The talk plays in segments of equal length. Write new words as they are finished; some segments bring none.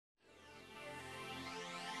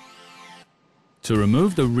To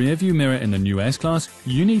remove the rear view mirror in the new S-Class,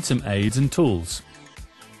 you need some aids and tools.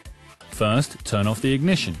 First, turn off the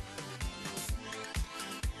ignition.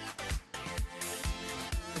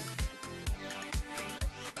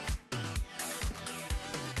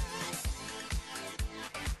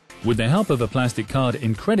 With the help of a plastic card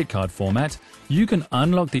in credit card format, you can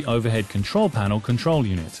unlock the overhead control panel control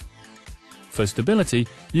unit. For stability,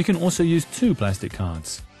 you can also use two plastic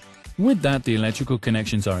cards. With that, the electrical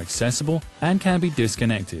connections are accessible and can be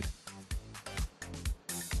disconnected.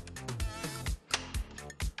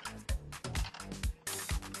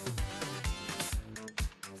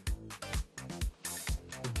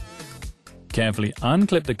 Carefully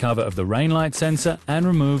unclip the cover of the rain light sensor and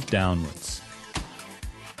remove downwards.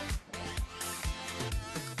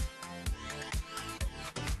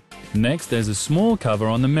 Next, there's a small cover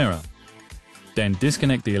on the mirror. Then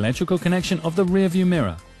disconnect the electrical connection of the rear view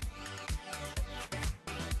mirror.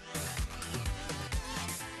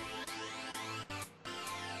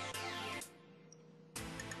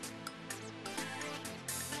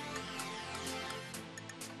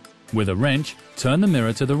 With a wrench, turn the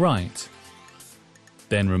mirror to the right.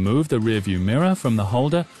 Then remove the rear view mirror from the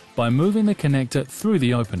holder by moving the connector through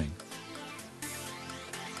the opening.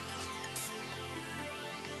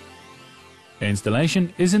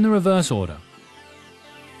 Installation is in the reverse order.